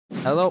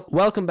Hello,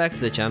 welcome back to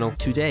the channel.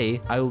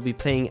 Today, I will be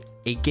playing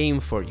a game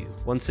for you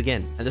once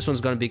again, and this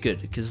one's gonna be good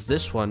because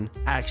this one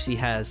actually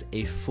has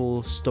a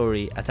full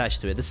story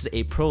attached to it. This is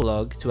a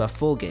prologue to a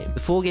full game. The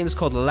full game is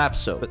called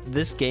Lapso, but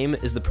this game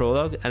is the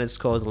prologue and it's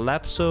called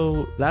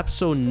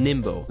Lapso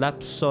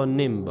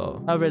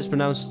Nimbo. However it's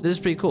pronounced. This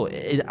is pretty cool.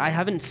 I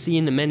haven't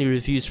seen many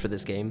reviews for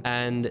this game,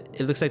 and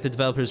it looks like the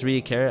developers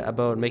really care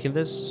about making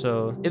this,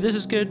 so if this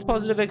is good,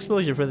 positive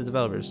exposure for the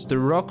developers. The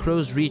Rock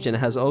Rose region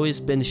has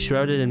always been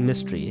shrouded in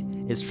mystery.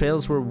 Its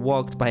trails were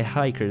walked by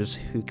hikers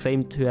who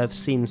claimed to have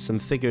seen some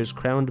figures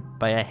crowned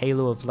by a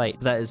halo of light.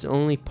 That is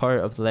only part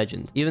of the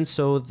legend. Even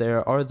so,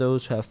 there are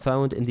those who have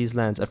found in these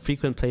lands a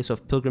frequent place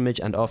of pilgrimage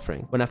and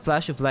offering. When a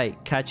flash of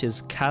light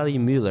catches Callie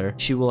Mueller,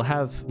 she will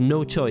have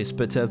no choice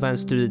but to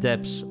advance through the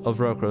depths of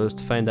Rock Rose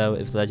to find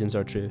out if the legends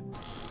are true.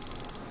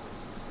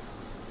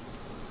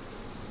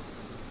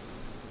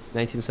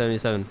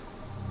 1977.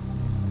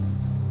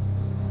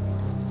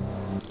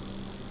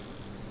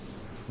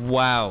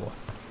 Wow.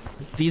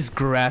 These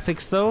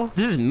graphics though?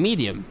 This is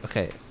medium.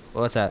 Okay.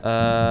 What's that?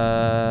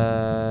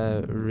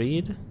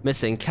 Read?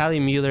 Missing. Callie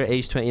Mueller,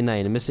 age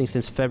 29. Missing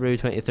since February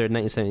 23rd,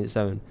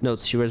 1977.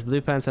 Notes. She wears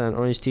blue pants and an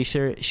orange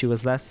t-shirt. She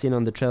was last seen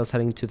on the trails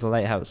heading to the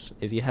lighthouse.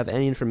 If you have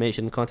any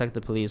information, contact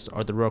the police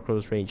or the Rock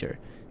Rose Ranger.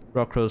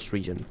 Rock Rose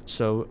region.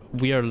 So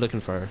we are looking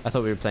for her. I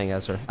thought we were playing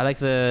as her. I like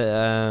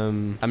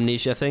the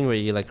amnesia thing where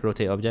you like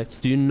rotate objects.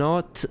 Do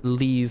not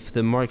leave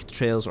the marked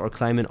trails or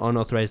climb in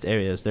unauthorized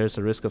areas. There's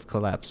a risk of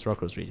collapse.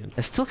 Rock Rose region.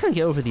 I still can't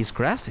get over these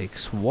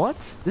graphics.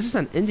 What? This is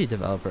an indie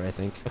developer, I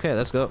think. Okay,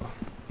 let's go.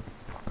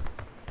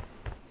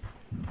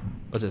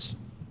 What's this?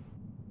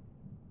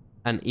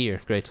 An ear.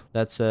 Great.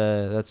 That's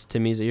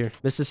Timmy's ear.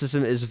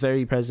 Mysticism is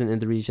very present in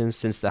the region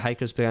since the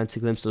hikers began to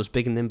glimpse those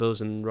big nimbos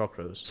and Rock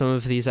Rose. Some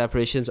of these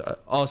apparitions are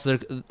also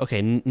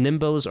okay.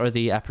 Nimbos are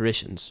the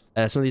apparitions.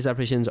 Some of these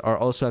apparitions are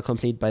also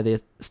accompanied by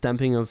the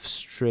stamping of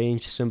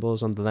strange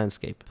symbols on the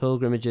landscape.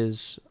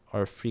 Pilgrimages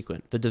are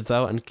frequent. The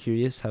devout and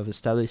curious have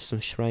established some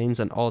shrines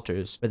and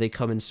altars where they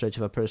come in search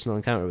of a personal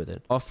encounter with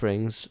it.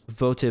 Offerings,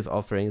 votive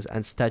offerings,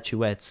 and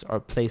statuettes are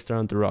placed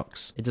around the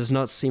rocks. It does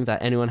not seem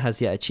that anyone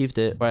has yet achieved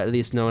it, or at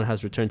least no one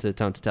has returned to the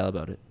town to tell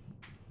about it.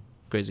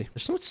 Crazy.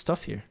 There's so much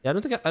stuff here. Yeah, I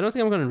don't think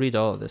I'm gonna read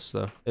all of this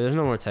though. There's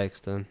no more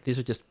text, and these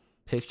are just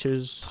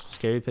pictures,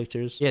 scary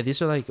pictures. Yeah,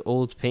 these are like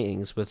old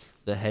paintings with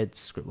the heads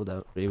scribbled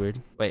out. Pretty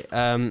weird. Wait,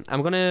 I'm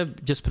gonna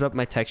just put up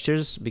my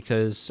textures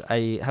because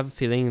I have a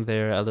feeling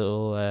they're a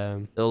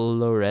little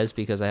low res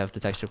because I have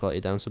the texture quality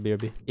down. So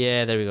BRB.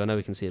 Yeah, there we go. Now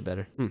we can see it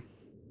better. I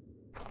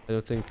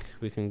don't think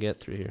we can get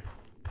through here.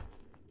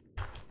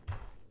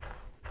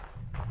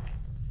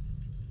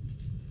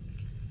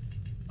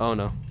 Oh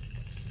no.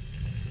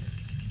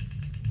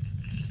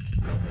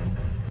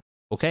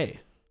 Okay.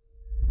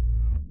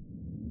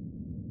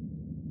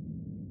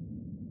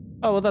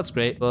 Oh, well, that's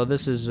great. Well,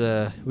 this is,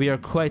 we are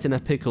quite in a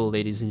pickle,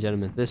 ladies and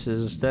gentlemen. This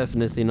is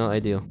definitely not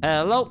ideal.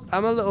 Hello,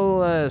 I'm a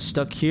little,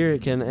 stuck here.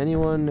 Can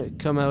anyone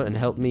come out and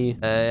help me?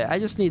 I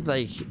just need,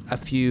 like, a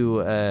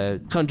few,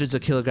 hundreds of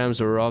kilograms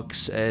of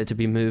rocks, to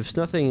be moved.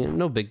 Nothing,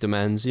 no big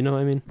demands, you know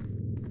what I mean?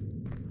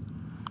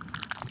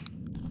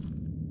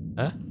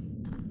 Huh?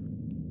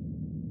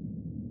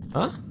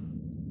 Huh?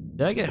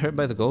 Did I get hurt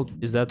by the gold?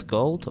 Is that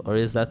gold or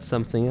is that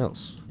something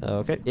else?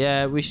 Okay.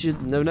 Yeah, we should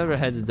have never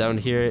headed down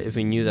here if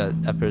we knew that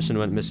a person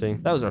went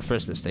missing. That was our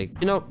first mistake.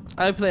 You know,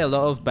 I play a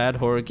lot of bad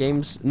horror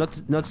games. Not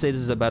to say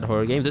this is a bad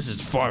horror game. This is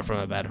far from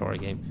a bad horror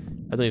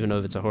game. I don't even know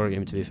if it's a horror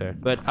game, to be fair.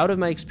 But out of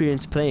my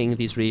experience playing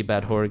these really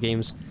bad horror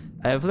games,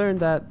 I have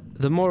learned that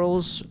the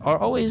morals are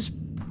always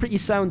pretty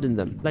sound in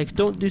them. Like,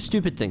 don't do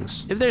stupid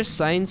things. If there's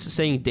signs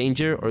saying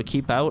danger or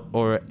keep out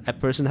or a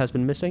person has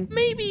been missing,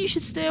 maybe you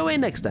should stay away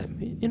next time.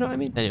 You know what I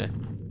mean? Anyway.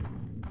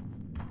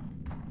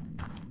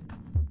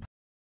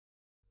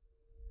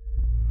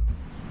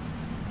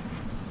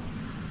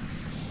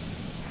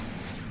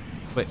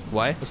 Wait,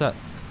 why? What's that?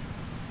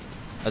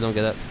 I don't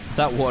get that.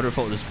 That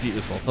waterfall is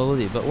beautiful.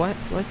 Holy, but why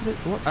did it,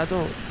 what? I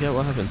don't get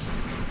what happened.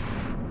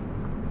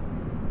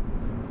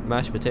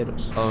 Mashed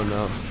potatoes. Oh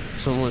no.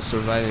 Someone's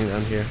surviving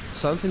down here.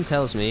 Something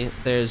tells me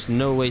there's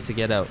no way to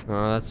get out.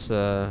 Oh, that's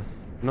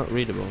not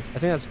readable. I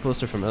think that's a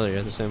poster from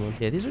earlier, the same one.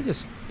 Yeah, these are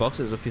just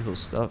boxes of people's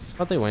stuff.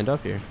 How'd they wind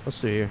up here? What's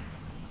through here?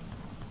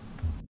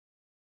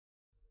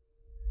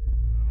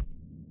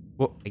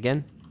 What,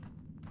 again?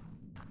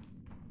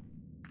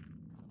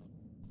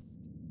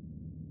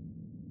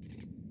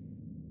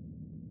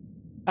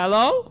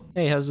 Hello?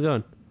 Hey, how's it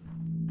going?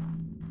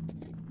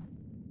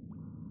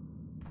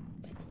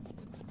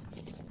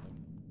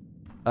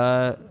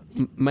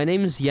 My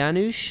name is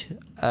Janusz.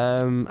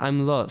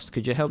 I'm lost.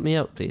 Could you help me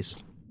out, please?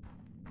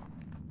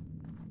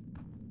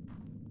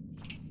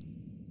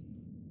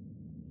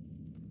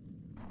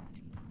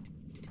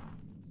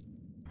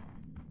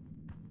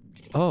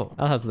 Oh,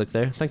 I'll have a look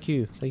there. Thank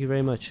you. Thank you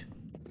very much.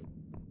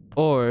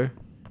 Or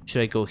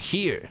should I go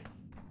here?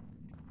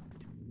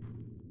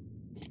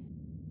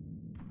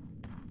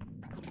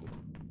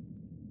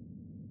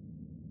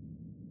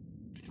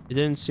 It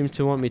didn't seem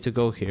to want me to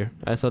go here.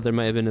 I thought there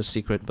might have been a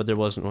secret, but there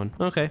wasn't one.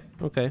 Okay,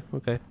 okay,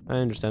 okay. I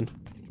understand.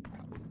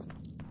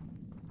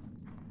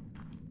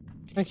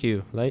 Thank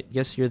you, Light.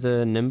 Guess you're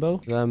the Nimbo,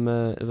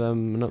 if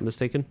I'm not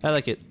mistaken. I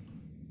like it.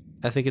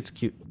 I think it's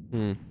cute.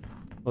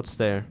 What's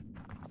there?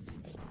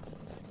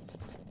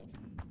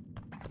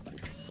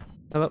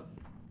 Hello?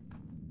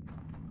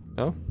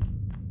 Oh?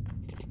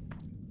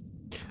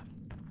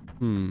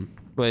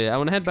 Wait, I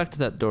want to head back to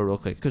that door real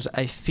quick, because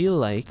I feel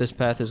like this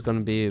path is going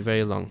to be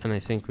very long, and I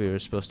think we were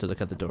supposed to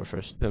look at the door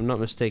first. If I'm not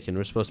mistaken,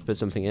 we're supposed to put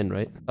something in,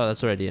 right? Oh,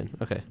 that's already in.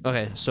 Okay.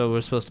 Okay, so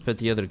we're supposed to put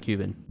the other cube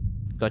in.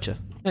 Gotcha.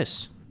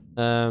 Nice.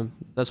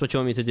 That's what you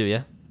want me to do,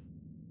 yeah?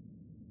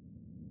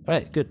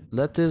 Alright, good.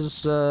 Let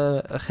us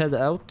head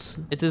out.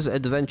 It is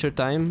adventure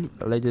time,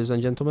 ladies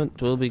and gentlemen.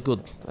 It will be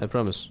good, I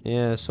promise.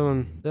 Yeah,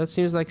 someone... That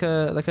seems like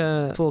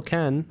a full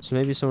can. So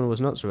maybe someone was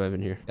not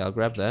surviving here. Yeah, I'll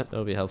grab that.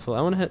 That'll be helpful.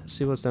 I want to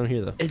see what's down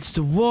here, though. It's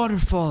the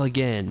waterfall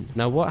again!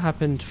 Now, what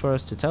happened for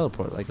us to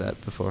teleport like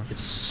that before? It's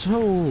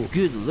so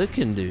good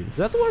looking, dude. Is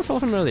that the waterfall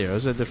from earlier, or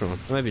is it a different one?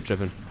 I might be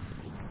tripping.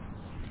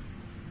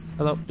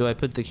 Hello? Do I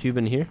put the cube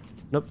in here?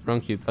 Nope, wrong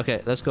cube.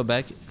 Okay, let's go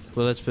back.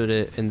 Well, let's put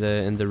it in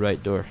the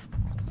right door.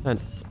 And...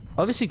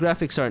 obviously,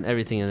 graphics aren't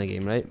everything in the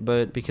game, right?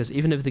 But because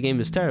even if the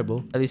game is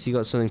terrible, at least you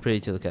got something pretty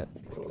to look at.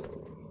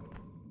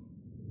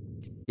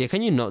 Yeah,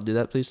 can you not do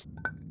that, please?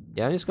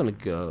 Yeah, I'm just gonna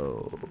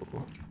go.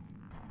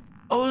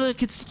 Oh,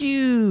 look, it's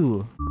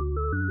you!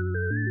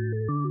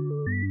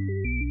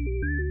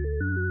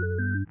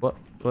 What?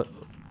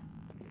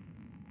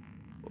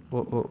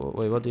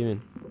 Wait, what do you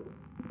mean?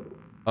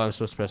 Oh, I'm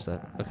supposed to press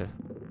that. Okay.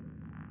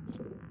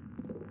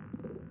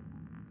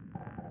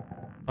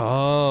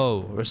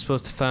 Oh, we're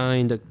supposed to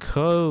find a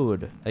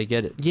code. I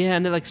get it. Yeah,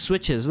 and it like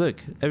switches.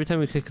 Look, every time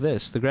we click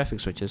this, the graphic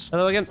switches.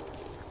 Hello again.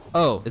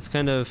 Oh, it's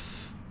kind of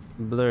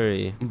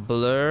blurry.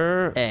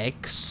 Blur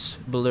X,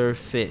 blur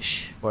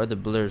fish. What are the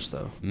blurs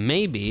though?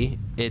 Maybe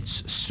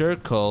it's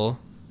circle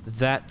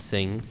that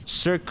thing.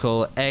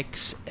 Circle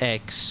X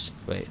X.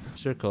 Wait,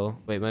 circle.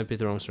 Wait, might be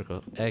the wrong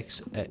circle.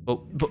 X X.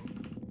 Oh, but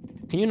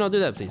can you not do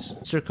that, please?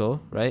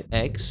 Circle, right?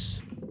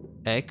 X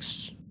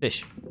X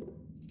fish.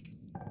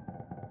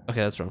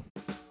 Okay, that's wrong.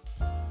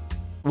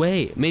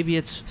 Wait, maybe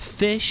it's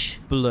fish,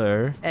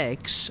 blur,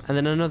 X, and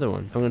then another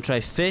one. I'm gonna try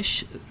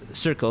fish,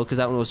 circle, because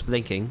that one was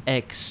blinking.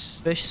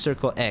 X, fish,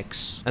 circle,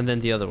 X, and then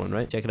the other one,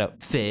 right? Check it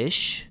out.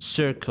 Fish,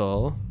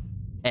 circle,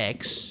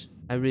 X.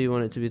 I really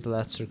want it to be the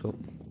last circle.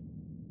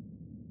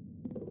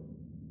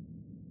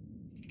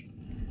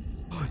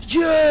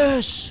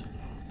 Yes!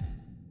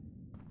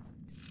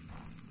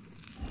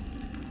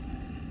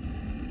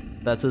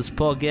 That is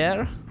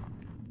Pogger.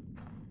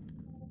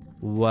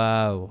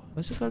 Wow.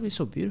 Why's it gotta be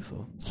so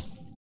beautiful?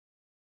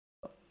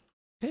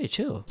 Okay,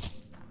 chill.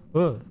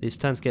 Oh, these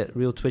plants get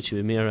real twitchy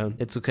with me around.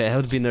 It's okay, I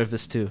would be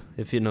nervous too,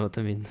 if you know what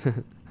I mean.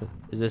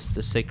 Is this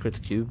the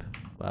sacred cube?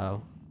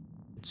 Wow.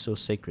 It's so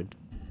sacred.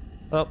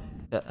 Oh,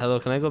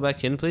 hello, can I go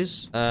back in,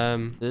 please?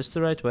 Is this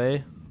the right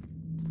way?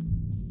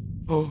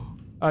 Oh,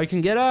 I can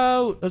get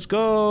out! Let's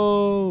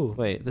go!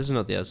 Wait, this is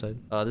not the outside.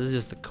 Oh, this is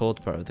just the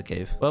cold part of the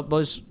cave. Well,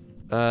 boys,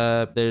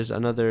 there's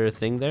another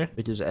thing there,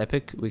 which is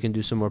epic. We can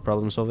do some more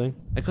problem solving.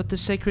 I got the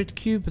sacred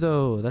cube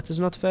though. That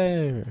is not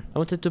fair. I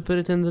wanted to put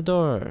it in the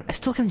door. I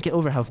still can't get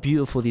over how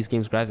beautiful these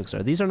games' graphics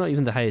are. These are not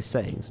even the highest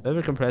settings.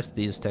 Whoever compressed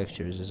these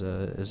textures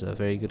is a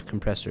very good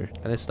compressor.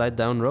 Can I slide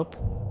down rope?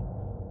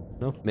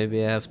 No?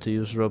 Maybe I have to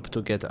use rope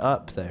to get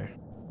up there.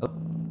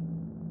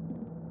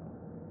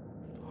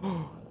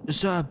 Oh.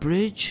 Is that a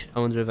bridge?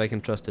 I wonder if I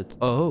can trust it.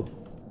 Oh.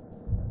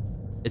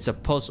 It's a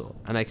puzzle,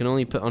 and I can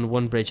only put on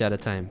one bridge at a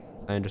time.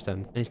 I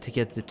understand. I need to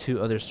get the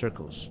two other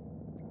circles.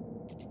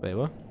 Wait,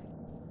 what?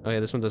 Okay,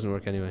 this one doesn't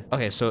work anyway.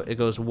 Okay, so it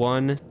goes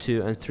 1,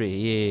 2, and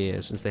 3.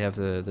 Yeah, since they have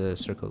the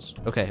circles.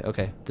 Okay,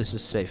 okay. This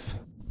is safe.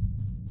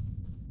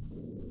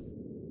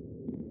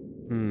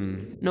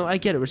 No, I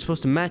get it. We're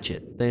supposed to match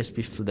it. That needs to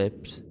be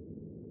flipped.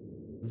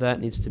 That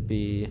needs to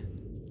be...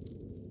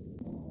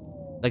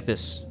 like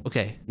this.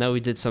 Okay, now we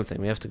did something.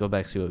 We have to go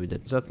back, see what we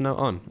did. Is that now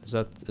on? Is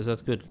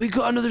that good? We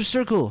got another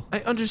circle! I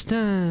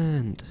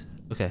understand!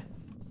 Okay.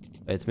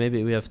 Wait,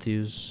 maybe we have to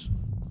use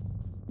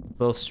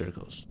both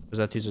circles. Because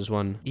that uses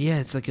one. Yeah,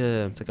 it's like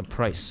a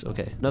price.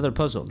 Okay. Another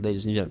puzzle,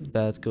 ladies and gentlemen.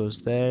 That goes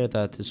there,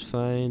 that is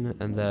fine,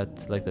 and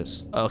that like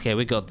this. Okay,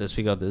 we got this,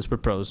 We're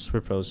pros, we're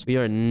pros. We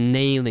are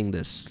nailing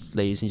this,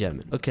 ladies and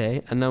gentlemen.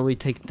 Okay, and now we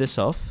take this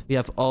off. We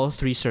have all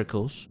 3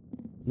 circles.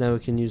 Now we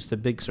can use the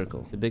big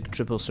circle, the big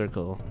triple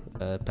circle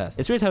path.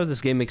 It's weird how this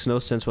game makes no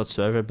sense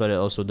whatsoever, but it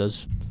also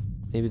does.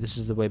 Maybe this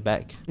is the way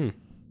back.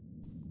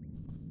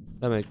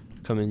 That might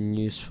come in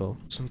useful.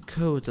 Some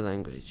code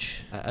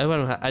language. I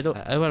hope I don't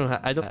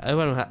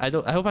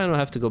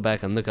have to go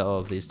back and look at all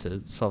of these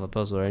to solve a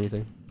puzzle or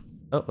anything.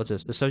 Oh, what's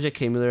this? The subject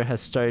K-Miller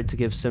has started to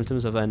give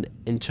symptoms of an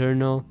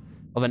integral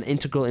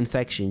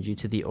infection due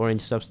to the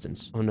orange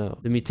substance. Oh no.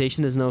 The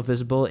mutation is now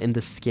visible in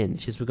the skin.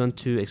 She's begun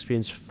to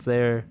experience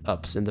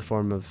flare-ups in the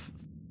form of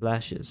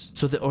flashes.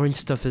 So the orange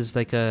stuff is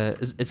like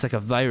it's like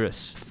a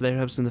virus.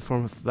 Flare-ups in the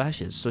form of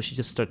flashes. So she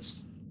just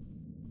starts...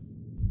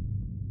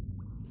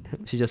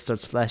 She just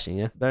starts flashing,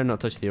 yeah? Better not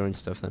touch the orange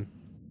stuff then.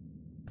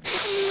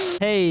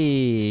 Hey,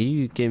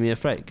 you gave me a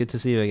fright. Good to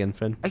see you again,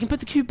 friend. I can put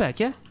the cube back,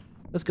 yeah?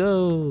 Let's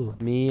go.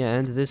 Me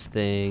and this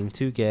thing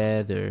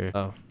together.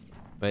 Oh.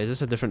 Wait, is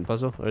this a different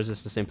puzzle? Or is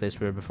this the same place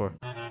we were before?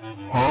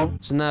 Huh?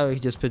 So now we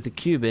can just put the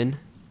cube in.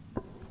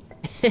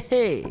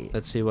 Hey!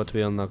 Let's see what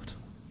we unlocked.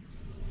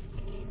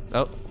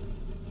 Oh.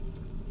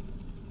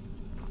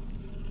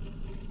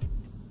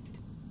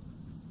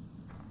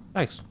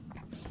 Thanks.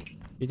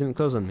 You didn't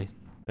close on me.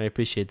 I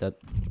appreciate that.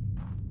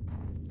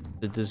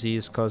 The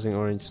disease causing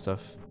orange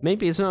stuff.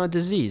 Maybe it's not a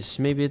disease.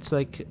 Maybe it's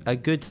like a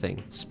good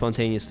thing.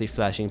 Spontaneously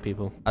flashing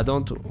people. I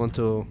don't want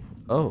to...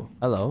 Oh,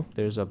 hello.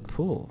 There's a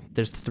pool.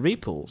 There's 3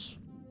 pools.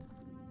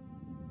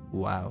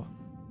 Wow.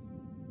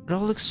 It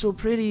all looks so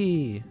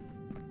pretty.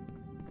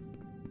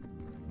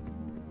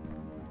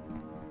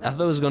 I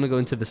thought I was gonna go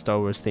into the Star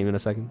Wars theme in a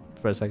second.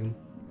 For a second.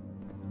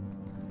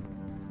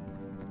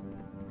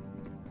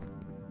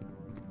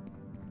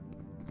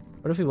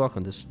 What if we walk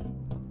on this?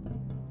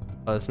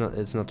 Oh, it's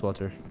not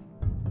water.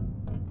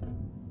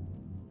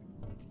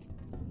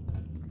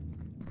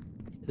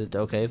 Is it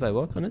okay if I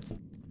walk on it?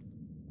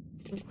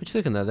 What you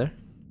looking at there?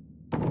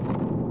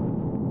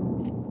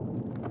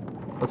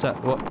 What's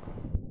that? What?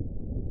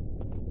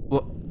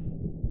 What?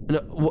 No,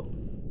 what?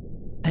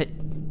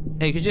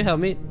 Hey, could you help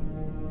me?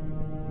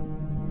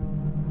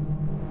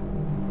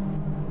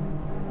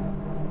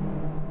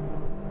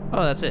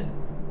 Oh, that's it.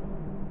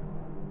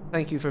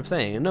 Thank you for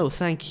playing. No,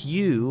 thank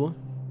you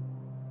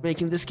for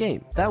making this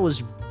game. That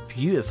was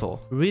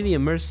beautiful, really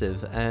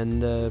immersive,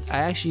 and I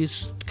actually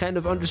kind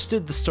of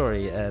understood the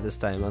story this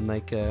time,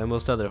 unlike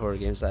most other horror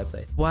games I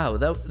play. Wow,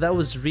 that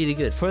was really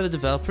good. For the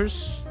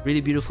developers,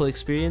 really beautiful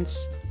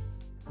experience.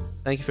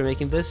 Thank you for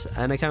making this,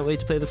 and I can't wait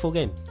to play the full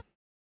game.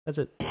 That's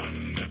it.